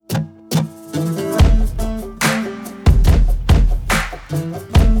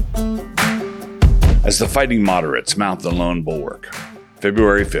the Fighting Moderates mount the lone bulwark.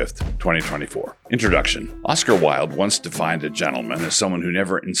 February 5th, 2024. Introduction. Oscar Wilde once defined a gentleman as someone who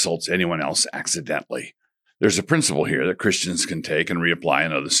never insults anyone else accidentally. There's a principle here that Christians can take and reapply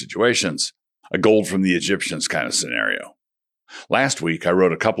in other situations. A gold from the Egyptians kind of scenario. Last week, I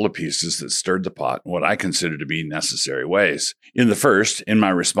wrote a couple of pieces that stirred the pot in what I consider to be necessary ways. In the first, in my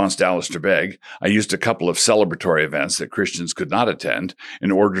response to Alistair Begg, I used a couple of celebratory events that Christians could not attend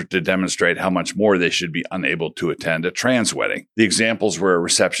in order to demonstrate how much more they should be unable to attend a trans wedding. The examples were a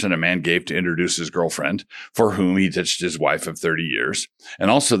reception a man gave to introduce his girlfriend, for whom he ditched his wife of 30 years, and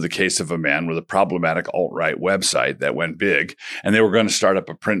also the case of a man with a problematic alt-right website that went big, and they were going to start up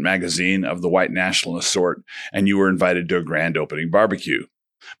a print magazine of the white nationalist sort, and you were invited to a grand opening barbecue.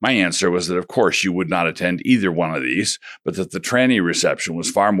 My answer was that of course you would not attend either one of these, but that the tranny reception was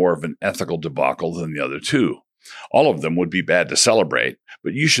far more of an ethical debacle than the other two. All of them would be bad to celebrate,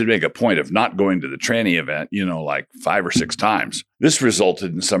 but you should make a point of not going to the tranny event, like 5 or 6 times. This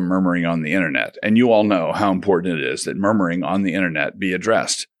resulted in some murmuring on the internet, and you all know how important it is that murmuring on the internet be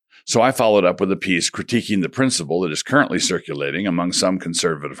addressed. So I followed up with a piece critiquing the principle that is currently circulating among some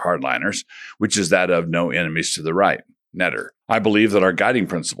conservative hardliners, which is that of no enemies to the right. Netter. I believe that our guiding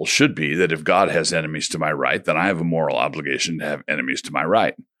principle should be that if God has enemies to my right, then I have a moral obligation to have enemies to my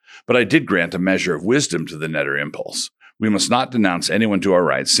right. But I did grant a measure of wisdom to the Netter impulse. We must not denounce anyone to our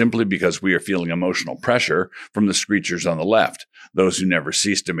right simply because we are feeling emotional pressure from the screechers on the left, those who never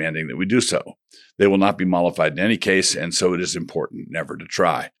cease demanding that we do so. They will not be mollified in any case, and so it is important never to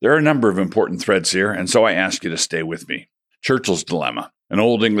try. There are a number of important threads here, and so I ask you to stay with me. Churchill's dilemma. An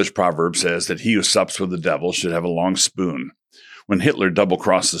old English proverb says that he who sups with the devil should have a long spoon. When Hitler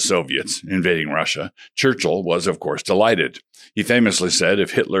double-crossed the Soviets, invading Russia, Churchill was, of course, delighted. He famously said,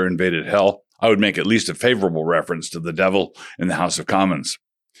 if Hitler invaded hell, I would make at least a favorable reference to the devil in the House of Commons.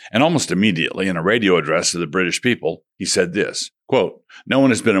 And almost immediately, in a radio address to the British people, he said this, quote, "No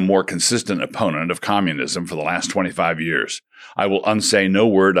one has been a more consistent opponent of communism for the last 25 years. I will unsay no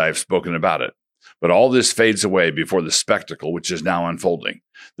word I have spoken about it. But all this fades away before the spectacle which is now unfolding.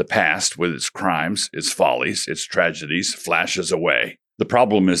 The past, with its crimes, its follies, its tragedies, flashes away. The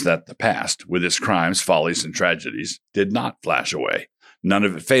problem is that the past, with its crimes, follies, and tragedies, did not flash away. None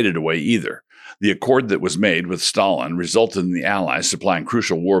of it faded away either. The accord that was made with Stalin resulted in the Allies supplying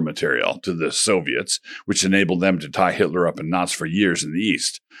crucial war material to the Soviets, which enabled them to tie Hitler up in knots for years in the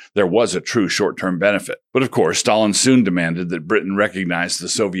East. There was a true short-term benefit. But of course, Stalin soon demanded that Britain recognize the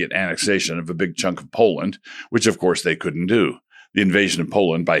Soviet annexation of a big chunk of Poland, which of course they couldn't do. The invasion of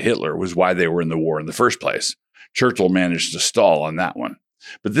Poland by Hitler was why they were in the war in the first place. Churchill managed to stall on that one.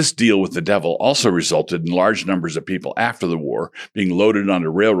 But this deal with the devil also resulted in large numbers of people after the war being loaded onto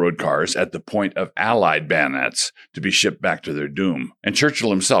railroad cars at the point of Allied bayonets to be shipped back to their doom. And Churchill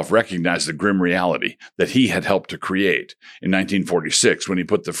himself recognized the grim reality that he had helped to create in 1946 when he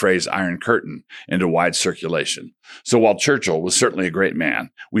put the phrase Iron Curtain into wide circulation. So while Churchill was certainly a great man,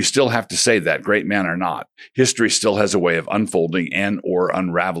 we still have to say that, great man or not, history still has a way of unfolding and or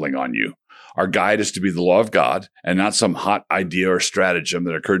unraveling on you. Our guide is to be the law of God and not some hot idea or stratagem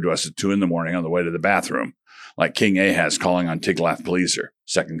that occurred to us at 2 a.m. on the way to the bathroom, like King Ahaz calling on Tiglath-Pileser,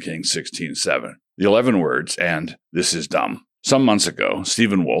 2 Kings 16:7. The 11 words, and this is dumb. Some months ago,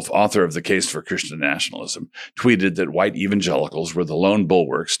 Stephen Wolfe, author of The Case for Christian Nationalism, tweeted that white evangelicals were the lone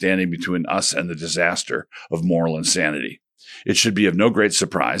bulwark standing between us and the disaster of moral insanity. It should be of no great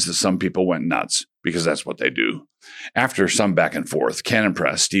surprise that some people went nuts, because that's what they do. After some back and forth, Canon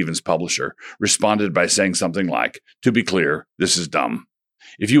Press, Stephen's publisher, responded by saying something like, "To be clear, this is dumb."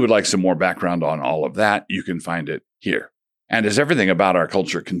 If you would like some more background on all of that, you can find it here. And as everything about our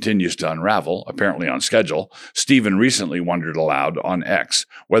culture continues to unravel, apparently on schedule, Stephen recently wondered aloud on X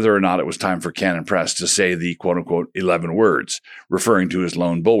whether or not it was time for Canon Press to say the quote-unquote 11 words, referring to his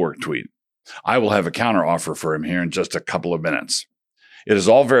lone bulwark tweet. I will have a counteroffer for him here in just a couple of minutes. It is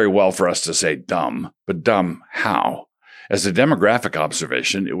all very well for us to say dumb, but dumb how? As a demographic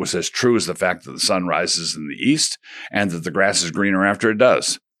observation, it was as true as the fact that the sun rises in the east and that the grass is greener after it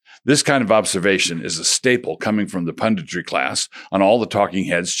does. This kind of observation is a staple coming from the punditry class on all the talking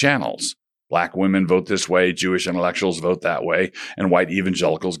heads channels. Black women vote this way, Jewish intellectuals vote that way, and white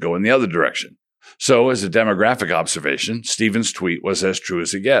evangelicals go in the other direction. So, as a demographic observation, Stephen's tweet was as true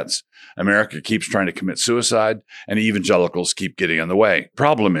as it gets. America keeps trying to commit suicide, and evangelicals keep getting in the way.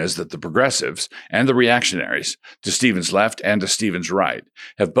 Problem is that the progressives and the reactionaries, to Stephen's left and to Stephen's right,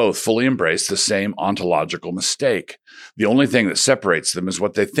 have both fully embraced the same ontological mistake. The only thing that separates them is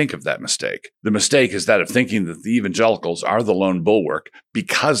what they think of that mistake. The mistake is that of thinking that the evangelicals are the lone bulwark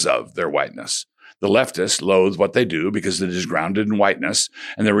because of their whiteness. The leftists loathe what they do because it is grounded in whiteness,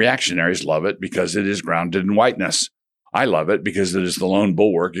 and the reactionaries love it because it is grounded in whiteness. I love it because it is the lone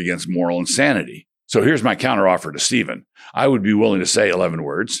bulwark against moral insanity. So here's my counteroffer to Stephen. I would be willing to say 11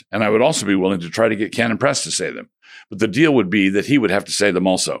 words, and I would also be willing to try to get Canon Press to say them. But the deal would be that he would have to say them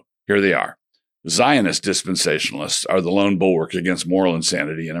also. Here they are. Zionist dispensationalists are the lone bulwark against moral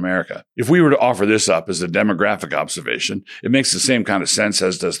insanity in America. If we were to offer this up as a demographic observation, it makes the same kind of sense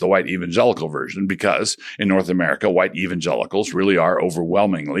as does the white evangelical version because, in North America, white evangelicals really are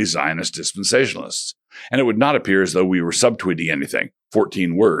overwhelmingly Zionist dispensationalists. And it would not appear as though we were subtweeting anything,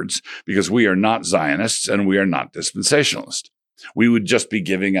 14 words, because we are not Zionists and we are not dispensationalists. We would just be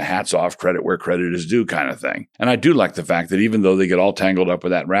giving a hats-off credit where credit is due kind of thing. And I do like the fact that even though they get all tangled up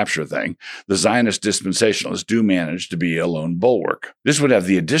with that rapture thing, the Zionist dispensationalists do manage to be a lone bulwark. This would have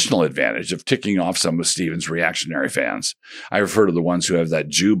the additional advantage of ticking off some of Stephen's reactionary fans. I refer to the ones who have that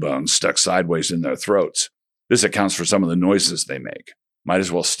Jew bone stuck sideways in their throats. This accounts for some of the noises they make. Might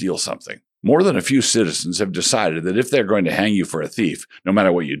as well steal something. More than a few citizens have decided that if they're going to hang you for a thief, no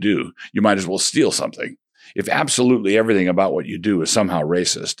matter what you do, you might as well steal something. If absolutely everything about what you do is somehow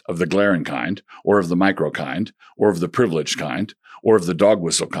racist, of the glaring kind, or of the micro kind, or of the privileged kind, or of the dog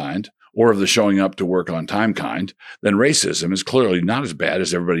whistle kind, or of the showing up to work on time kind, then racism is clearly not as bad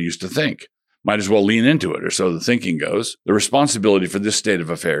as everybody used to think. Might as well lean into it, or so the thinking goes. The responsibility for this state of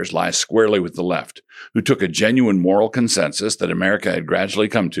affairs lies squarely with the left, who took a genuine moral consensus that America had gradually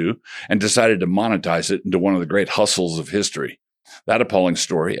come to and decided to monetize it into one of the great hustles of history. That appalling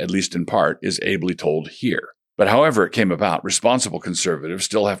story, at least in part, is ably told here. But however it came about, responsible conservatives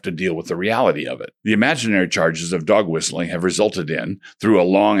still have to deal with the reality of it. The imaginary charges of dog whistling have resulted in, through a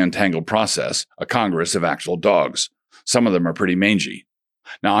long and tangled process, a Congress of actual dogs. Some of them are pretty mangy.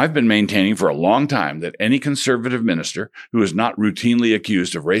 Now, I've been maintaining for a long time that any conservative minister who is not routinely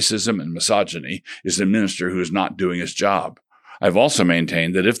accused of racism and misogyny is a minister who is not doing his job. I've also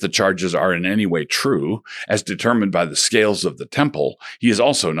maintained that if the charges are in any way true, as determined by the scales of the temple, he is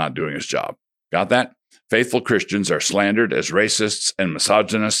also not doing his job. Got that? Faithful Christians are slandered as racists and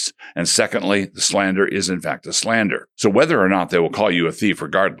misogynists, and secondly, the slander is in fact a slander. So whether or not they will call you a thief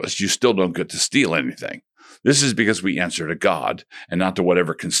regardless, you still don't get to steal anything. This is because we answer to God and not to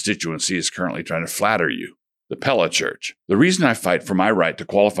whatever constituency is currently trying to flatter you. The Pella Church. The reason I fight for my right to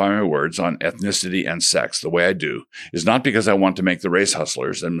qualify my words on ethnicity and sex the way I do is not because I want to make the race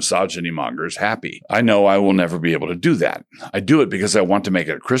hustlers and misogyny mongers happy. I know I will never be able to do that. I do it because I want to make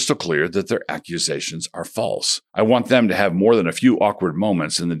it crystal clear that their accusations are false. I want them to have more than a few awkward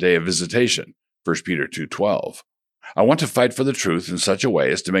moments in the day of visitation. 1 Peter 2:12. I want to fight for the truth in such a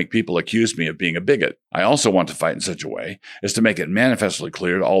way as to make people accuse me of being a bigot. I also want to fight in such a way as to make it manifestly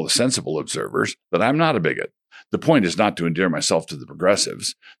clear to all the sensible observers that I'm not a bigot. The point is not to endear myself to the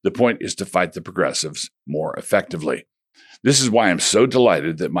progressives. The point is to fight the progressives more effectively. This is why I'm so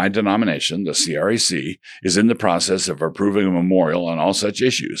delighted that my denomination, the CREC, is in the process of approving a memorial on all such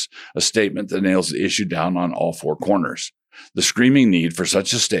issues, a statement that nails the issue down on all four corners. The screaming need for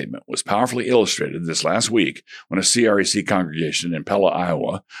such a statement was powerfully illustrated this last week when a CREC congregation in Pella,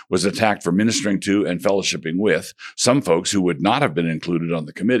 Iowa, was attacked for ministering to and fellowshipping with some folks who would not have been included on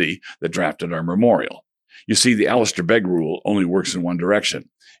the committee that drafted our memorial. You see, the Alistair Begg rule only works in one direction.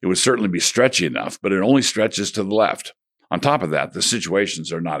 It would certainly be stretchy enough, but it only stretches to the left. On top of that, the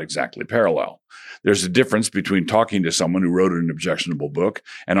situations are not exactly parallel. There's a difference between talking to someone who wrote an objectionable book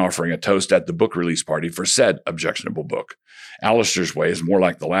and offering a toast at the book release party for said objectionable book. Alistair's way is more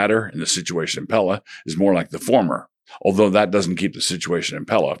like the latter, and the situation in Pella is more like the former, although that doesn't keep the situation in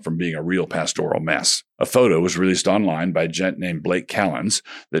Pella from being a real pastoral mess. A photo was released online by a gent named Blake Callens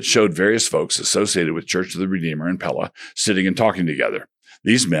that showed various folks associated with Church of the Redeemer in Pella sitting and talking together.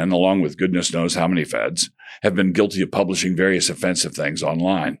 These men, along with goodness knows how many feds, have been guilty of publishing various offensive things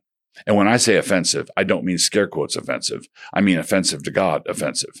online. And when I say offensive, I don't mean scare quotes offensive. I mean offensive to God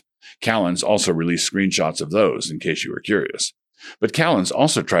offensive. Callens also released screenshots of those, in case you were curious. But Callens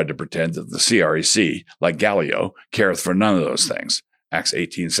also tried to pretend that the CREC, like Gallio, careth for none of those things. Acts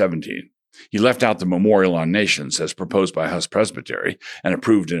 18:17. He left out the Memorial on Nations as proposed by Huss Presbytery and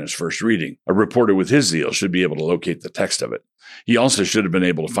approved in his first reading. A reporter with his zeal should be able to locate the text of it. He also should have been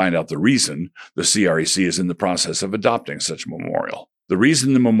able to find out the reason the CREC is in the process of adopting such a memorial. The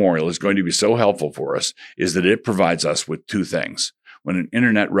reason the memorial is going to be so helpful for us is that it provides us with two things. When an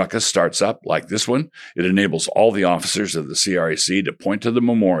internet ruckus starts up, like this one, it enables all the officers of the CREC to point to the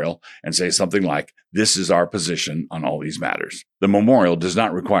memorial and say something like, "This is our position on all these matters." The memorial does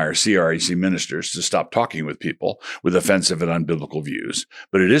not require CREC ministers to stop talking with people with offensive and unbiblical views,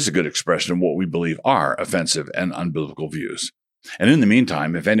 but it is a good expression of what we believe are offensive and unbiblical views. And in the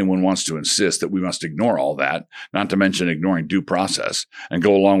meantime, if anyone wants to insist that we must ignore all that, not to mention ignoring due process, and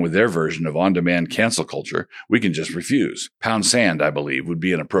go along with their version of on-demand cancel culture, we can just refuse. Pound sand, I believe, would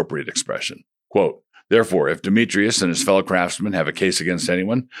be an appropriate expression. Quote, therefore, if Demetrius and his fellow craftsmen have a case against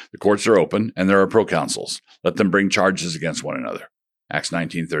anyone, the courts are open and there are proconsuls. Let them bring charges against one another. Acts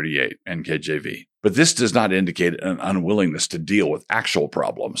 19:38, NKJV. But this does not indicate an unwillingness to deal with actual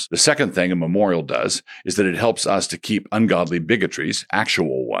problems. The second thing a memorial does is that it helps us to keep ungodly bigotries,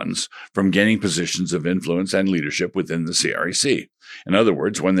 actual ones, from gaining positions of influence and leadership within the CREC. In other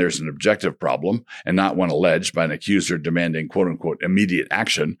words, when there's an objective problem and not one alleged by an accuser demanding quote-unquote immediate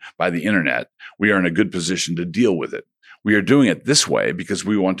action by the internet, we are in a good position to deal with it. We are doing it this way because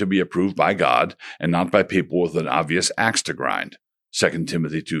we want to be approved by God and not by people with an obvious axe to grind. 2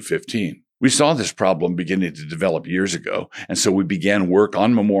 Timothy 2:15. We saw this problem beginning to develop years ago, and so we began work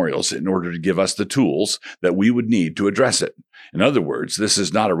on memorials in order to give us the tools that we would need to address it. In other words, this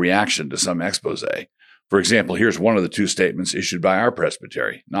is not a reaction to some expose. For example, here's one of the two statements issued by our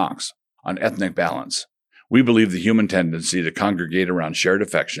presbytery, Knox, on ethnic balance. We believe the human tendency to congregate around shared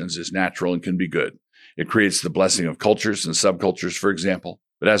affections is natural and can be good. It creates the blessing of cultures and subcultures, for example.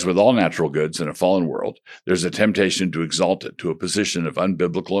 But as with all natural goods in a fallen world, there's a temptation to exalt it to a position of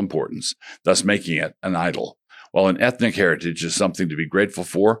unbiblical importance, thus making it an idol. While an ethnic heritage is something to be grateful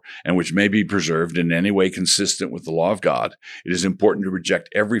for and which may be preserved in any way consistent with the law of God, it is important to reject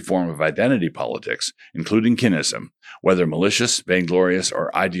every form of identity politics, including kinism, whether malicious, vainglorious,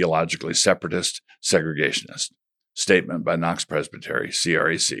 or ideologically separatist, segregationist. Statement by Knox Presbytery,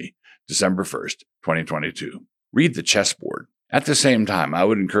 CREC, December 1st, 2022. Read the chessboard. At the same time, I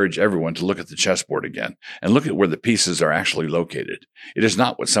would encourage everyone to look at the chessboard again and look at where the pieces are actually located. It is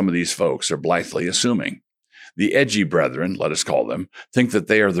not what some of these folks are blithely assuming. The edgy brethren, let us call them, think that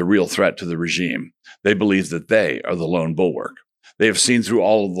they are the real threat to the regime. They believe that they are the lone bulwark. They have seen through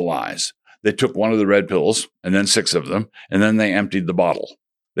all of the lies. They took one of the red pills, and then 6 of them, and then they emptied the bottle.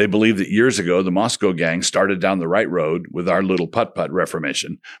 They believe that years ago the Moscow gang started down the right road with our little putt-putt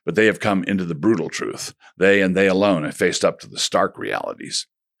reformation, but they have come into the brutal truth. They and they alone have faced up to the stark realities.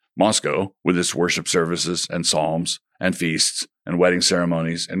 Moscow, with its worship services and psalms and feasts and wedding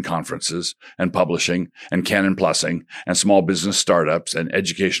ceremonies and conferences and publishing and canon plussing and small business startups and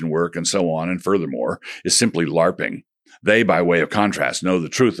education work and so on, and furthermore, is simply LARPing. They, by way of contrast, know the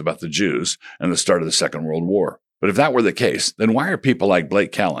truth about the Jews and the start of the Second World War. But if that were the case, then why are people like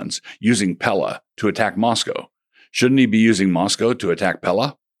Blake Callens using Pella to attack Moscow? Shouldn't he be using Moscow to attack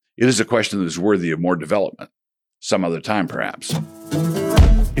Pella? It is a question that is worthy of more development. Some other time, perhaps.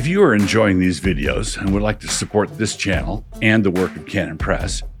 If you are enjoying these videos and would like to support this channel and the work of Canon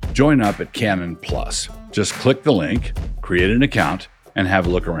Press, join up at Canon Plus. Just click the link, create an account, and have a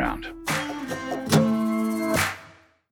look around.